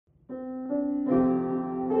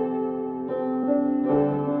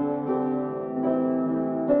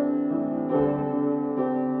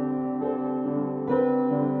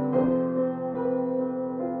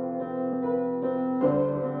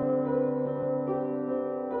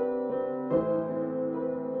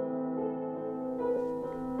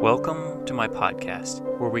Welcome to my podcast,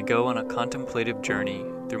 where we go on a contemplative journey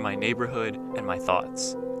through my neighborhood and my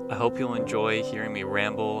thoughts. I hope you'll enjoy hearing me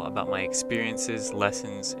ramble about my experiences,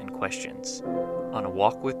 lessons, and questions on a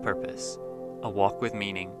walk with purpose, a walk with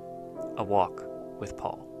meaning, a walk with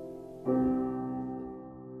Paul.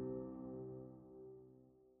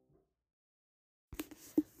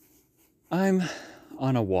 I'm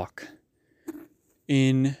on a walk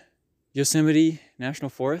in Yosemite National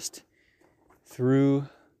Forest through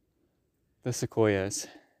the sequoias.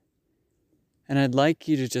 And I'd like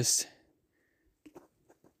you to just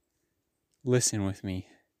listen with me.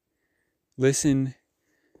 Listen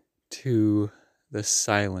to the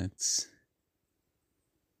silence.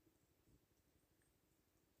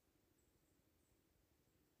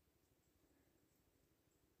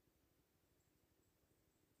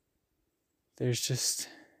 There's just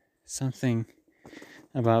something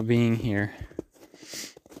about being here.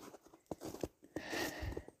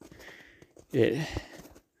 It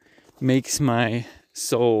makes my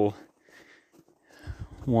soul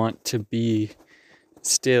want to be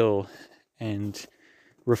still and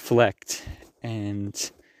reflect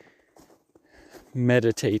and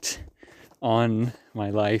meditate on my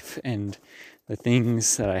life and the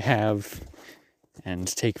things that I have and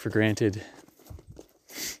take for granted.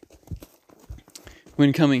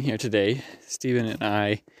 When coming here today, Stephen and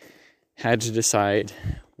I had to decide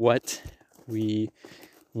what we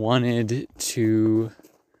wanted to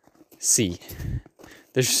see.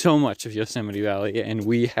 There's so much of Yosemite Valley, and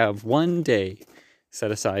we have one day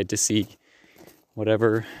set aside to see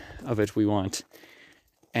whatever of it we want.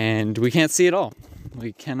 And we can't see it all.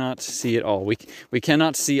 We cannot see it all. We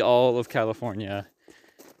cannot see all of California.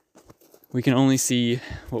 We can only see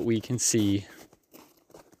what we can see.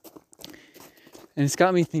 And it's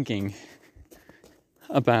got me thinking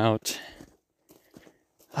about,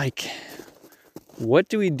 what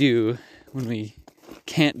do we do when we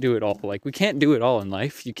can't do it all? We can't do it all in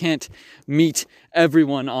life. You can't meet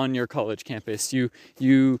everyone on your college campus.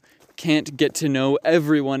 You can't get to know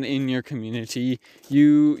everyone in your community.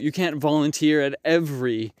 You can't volunteer at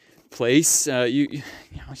every place. You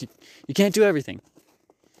can't do everything.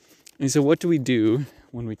 And so what do we do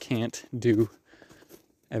when we can't do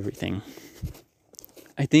everything?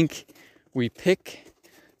 I think we pick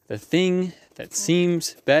the thing that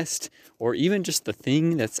seems best, or even just the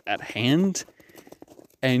thing that's at hand,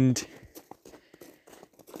 and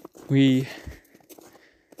we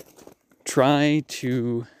try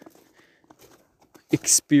to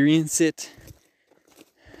experience it,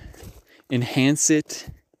 enhance it,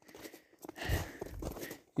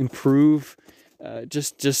 improve,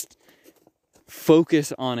 just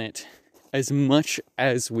focus on it as much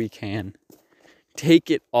as we can.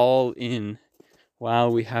 Take it all in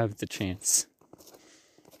while we have the chance.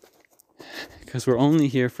 Because we're only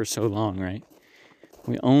here for so long, right?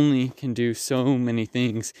 We only can do so many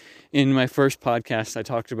things. In my first podcast, I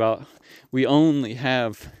talked about we only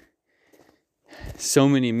have so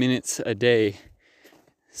many minutes a day,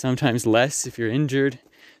 sometimes less if you're injured,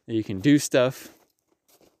 that you can do stuff.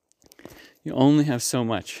 You only have so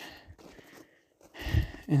much.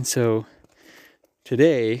 And so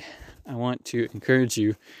today, I want to encourage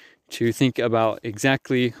you to think about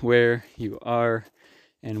exactly where you are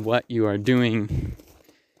and what you are doing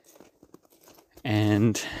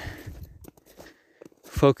and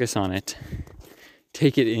focus on it.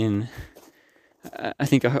 Take it in. I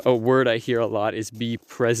think a word I hear a lot is be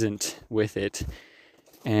present with it.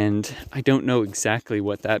 And I don't know exactly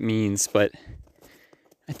what that means, but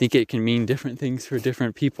I think it can mean different things for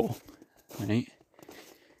different people, right?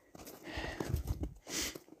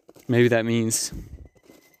 Maybe that means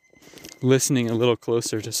listening a little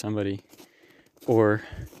closer to somebody, or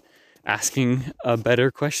asking a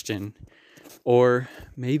better question, or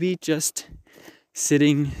maybe just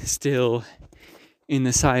sitting still in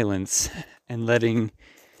the silence and letting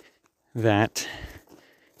that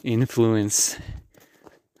influence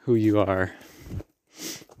who you are.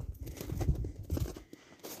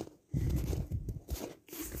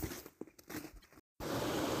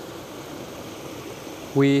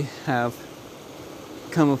 We have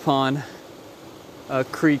come upon a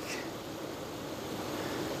creek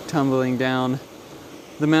tumbling down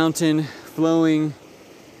the mountain, flowing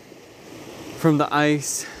from the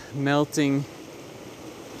ice, melting.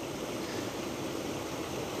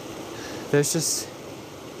 There's just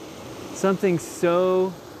something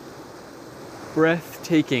so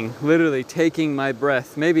breathtaking, literally taking my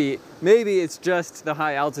breath. Maybe it's just the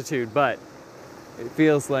high altitude, but it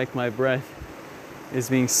feels like my breath is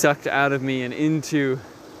being sucked out of me and into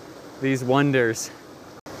these wonders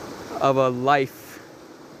of a life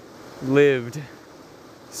lived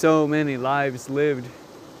So many lives lived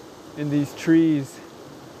in these trees,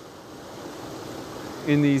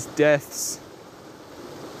 in these deaths,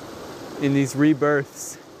 in these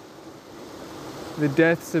rebirths. The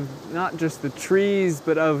deaths of not just the trees,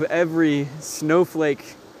 but of every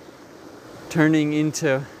snowflake turning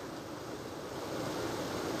into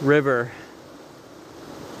river,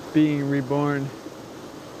 being reborn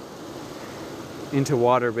into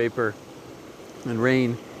water vapor and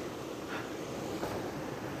rain.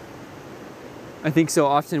 I think so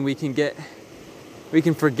often we can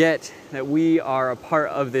forget that we are a part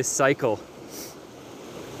of this cycle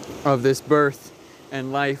of this birth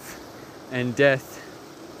and life and death,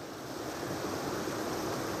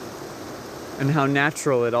 and how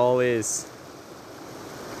natural it all is.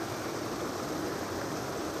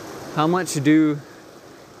 How much do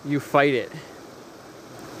you fight it?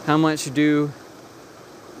 How much do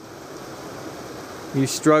you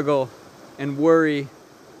struggle and worry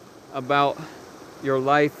about your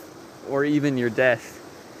life or even your death?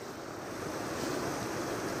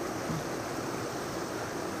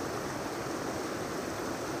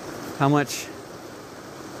 How much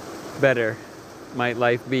better might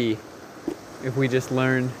life be if we just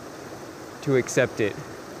learn to accept it,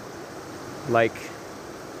 like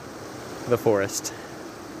the forest?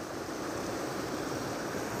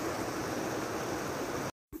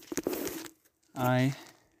 I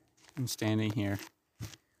am standing here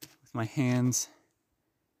with my hands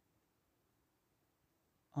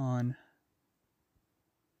on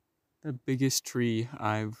the biggest tree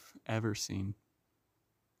I've ever seen.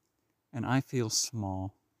 And I feel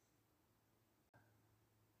small.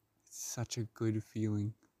 It's such a good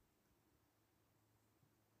feeling.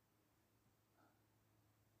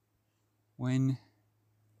 When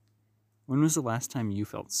was the last time you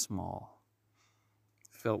felt small?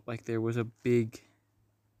 Felt like there was a big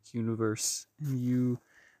universe and you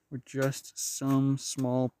were just some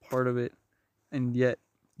small part of it, and yet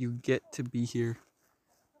you get to be here.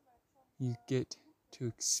 You get to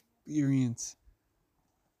experience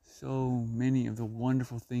so many of the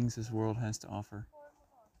wonderful things this world has to offer.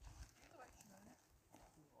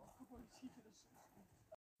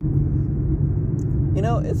 You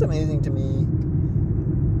know, it's amazing to me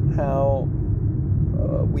how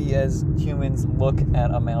we as humans look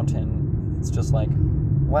at a mountain. It's just like,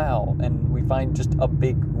 wow, and we find just a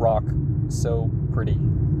big rock so pretty,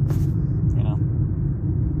 you know?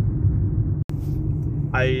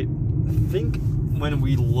 I think when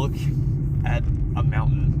we look at a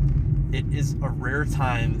mountain, it is a rare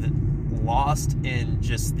time that lost in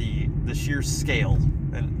just the sheer scale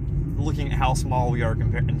and looking at how small we are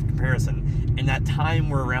in comparison. In that time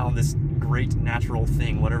we're around this great natural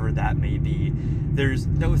thing, whatever that may be, there's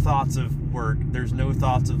no thoughts of work, there's no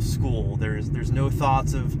thoughts of school, there's no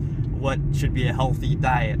thoughts of what should be a healthy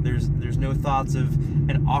diet, there's no thoughts of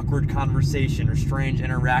an awkward conversation or strange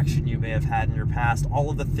interaction you may have had in your past. All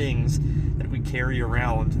of the things that we carry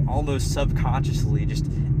around almost subconsciously just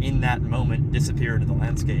in that moment disappear into the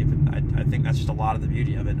landscape, and I think that's just a lot of the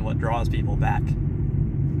beauty of it and what draws people back.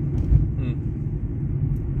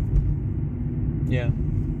 Yeah.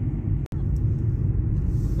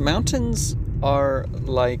 Mountains are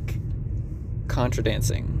like contra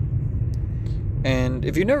dancing. And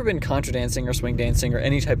if you've never been contra dancing or swing dancing or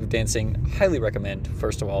any type of dancing, highly recommend,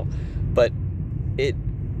 first of all. But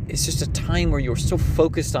it's just a time where you're so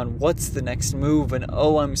focused on what's the next move, and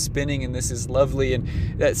oh, I'm spinning and this is lovely, and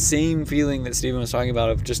that same feeling that Stephen was talking about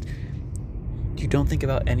of just, you don't think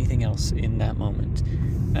about anything else in that moment.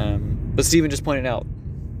 But Stephen just pointed out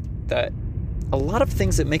that a lot of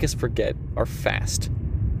things that make us forget are fast.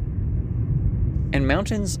 And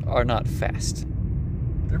mountains are not fast.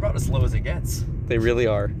 They're about as slow as it gets. They really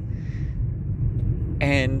are.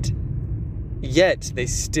 And yet they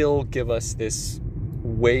still give us this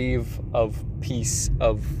wave of peace,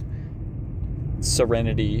 of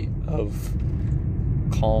serenity, of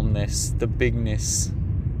calmness. The bigness,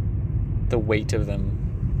 the weight of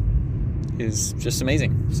them is just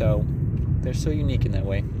amazing. So they're so unique in that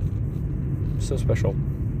way. So special.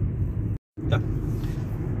 Yeah.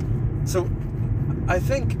 So I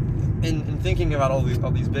think in thinking about all these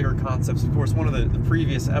bigger concepts, of course, one of the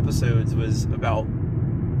previous episodes was about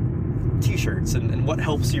t-shirts and what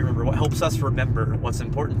helps you remember, what helps us remember what's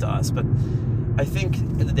important to us. But I think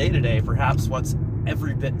in the day-to-day, perhaps what's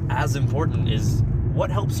every bit as important is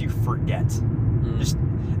what helps you forget. Just,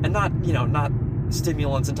 and not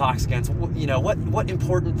stimulants, intoxicants, what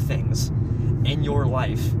important things in your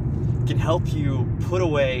life can help you put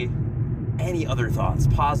away any other thoughts,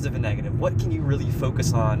 positive and negative. What can you really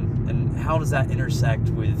focus on, and how does that intersect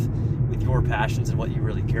with with your passions and what you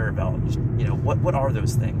really care about. Just, what are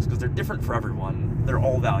those things? Because they're different for everyone. They're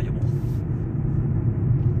all valuable.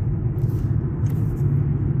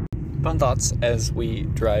 Fun thoughts as we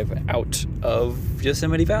drive out of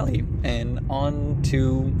Yosemite Valley and on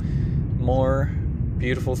to more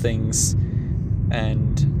beautiful things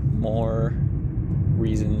and more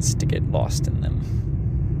reasons to get lost in them.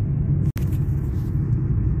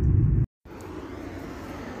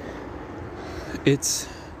 It's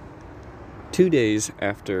 2 days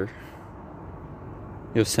after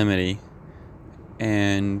Yosemite,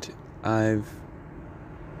 and I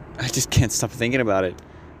just can't stop thinking about it.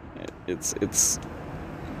 It's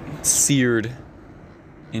seared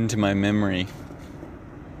into my memory.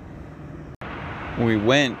 We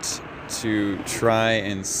went to try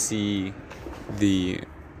and see the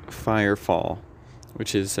Firefall,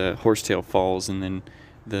 which is Horsetail Falls, and then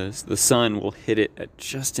the sun will hit it at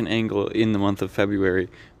just an angle in the month of February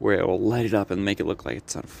where it will light it up and make it look like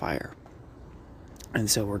it's on fire. And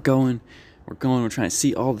so we're trying to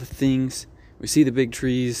see all the things. We see the big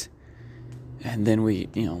trees, and then we,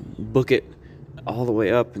 book it all the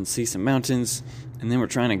way up and see some mountains, and then we're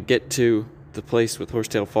trying to get to the place with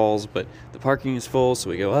Horsetail Falls, but the parking is full, so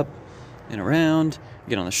we go up and around,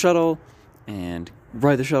 get on the shuttle, and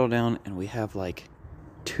ride the shuttle down, and we have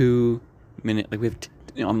 2 minutes,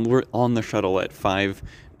 we're on the shuttle at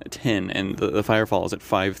 5:10, and the Firefall is at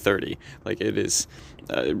 5:30. It is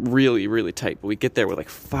really, really tight, but we get there with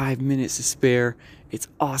 5 minutes to spare. It's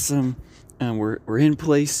awesome, and we're in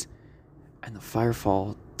place, and the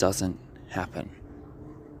Firefall doesn't happen.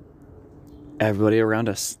 Everybody around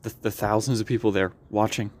us, the thousands of people there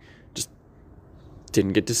watching, just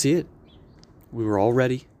didn't get to see it. We were all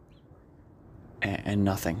ready, and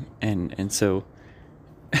nothing. And so,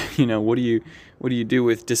 what do you do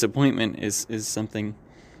with disappointment is something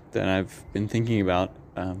that I've been thinking about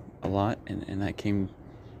a lot, and that came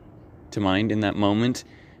to mind in that moment.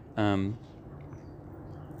 And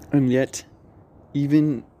yet,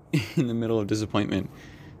 even in the middle of disappointment,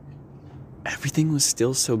 everything was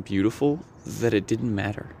still so beautiful that it didn't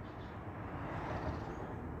matter.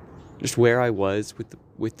 Just where I was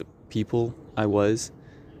with the people I was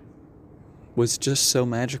just so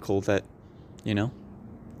magical that,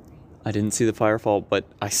 I didn't see the Firefall, but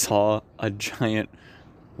I saw a giant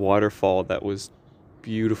waterfall that was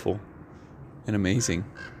beautiful and amazing.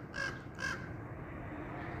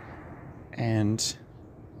 And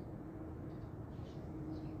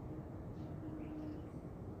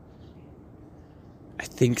I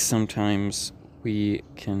think sometimes we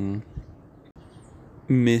can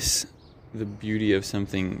miss the beauty of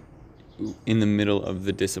something in the middle of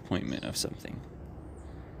the disappointment of something.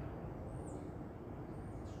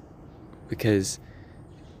 Because,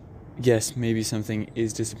 yes, maybe something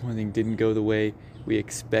is disappointing, didn't go the way we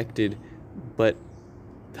expected, but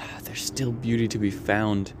there's still beauty to be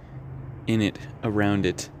found in it, around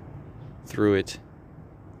it, through it.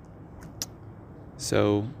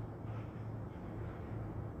 So,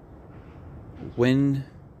 when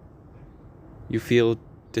you feel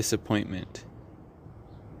disappointment,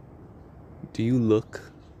 do you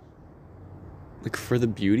look for the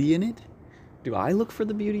beauty in it? Do I look for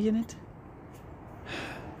the beauty in it?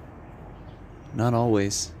 Not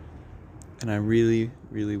always. And I really,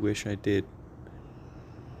 really wish I did.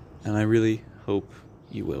 And I really hope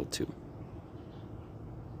you will too.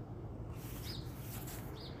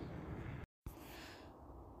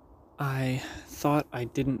 I thought I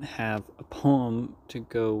didn't have a poem to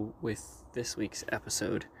go with this week's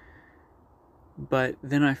episode, but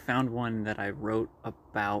then I found one that I wrote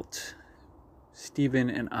about Stephen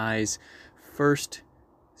and I's first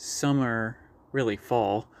summer, really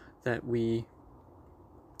fall, that we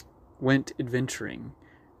went adventuring.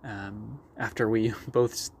 After we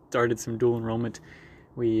both started some dual enrollment,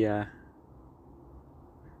 we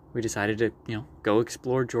decided to go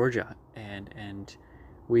explore Georgia, and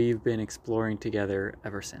we've been exploring together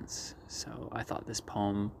ever since. So I thought this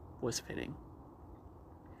poem was fitting.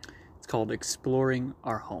 It's called Exploring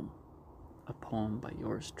Our Home, a poem by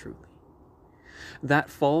yours truly. That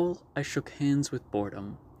fall I shook hands with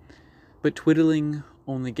boredom, but twiddling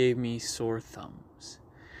only gave me sore thumbs.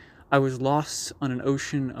 I was lost on an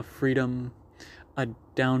ocean of freedom, a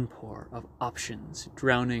downpour of options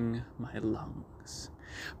drowning my lungs.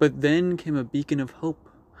 But then came a beacon of hope,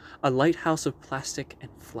 a lighthouse of plastic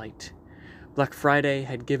and flight. Black Friday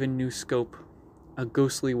had given new scope, a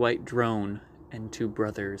ghostly white drone and two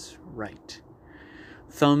brothers right.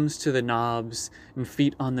 Thumbs to the knobs and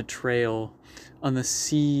feet on the trail, on the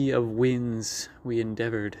sea of winds we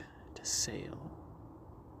endeavored to sail.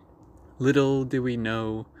 Little did we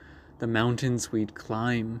know the mountains we'd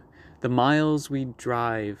climb, the miles we'd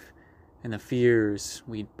drive, and the fears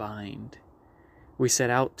we'd bind. We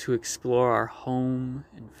set out to explore our home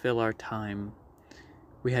and fill our time.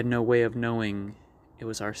 We had no way of knowing it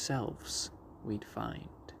was ourselves we'd find.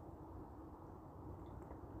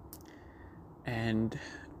 And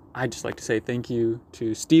I'd just like to say thank you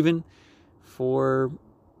to Stephen for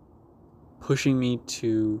pushing me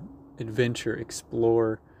to adventure,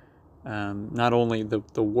 explore not only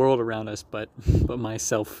the world around us, but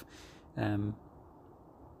myself, and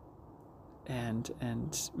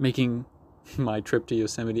making my trip to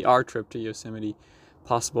Yosemite, our trip to Yosemite,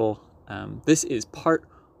 possible. This is part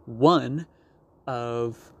 1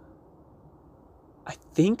 of, I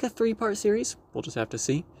think, a 3-part series. We'll just have to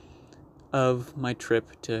see, of my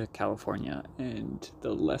trip to California and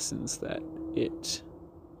the lessons that it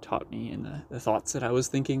taught me and the thoughts that I was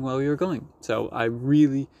thinking while we were going. So I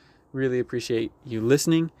really, really appreciate you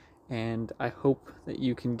listening, and I hope that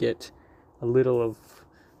you can get a little of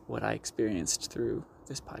what I experienced through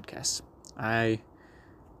this podcast. I,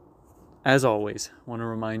 as always, want to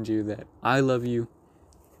remind you that I love you,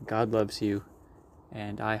 God loves you,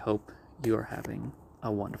 and I hope you are having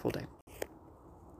a wonderful day.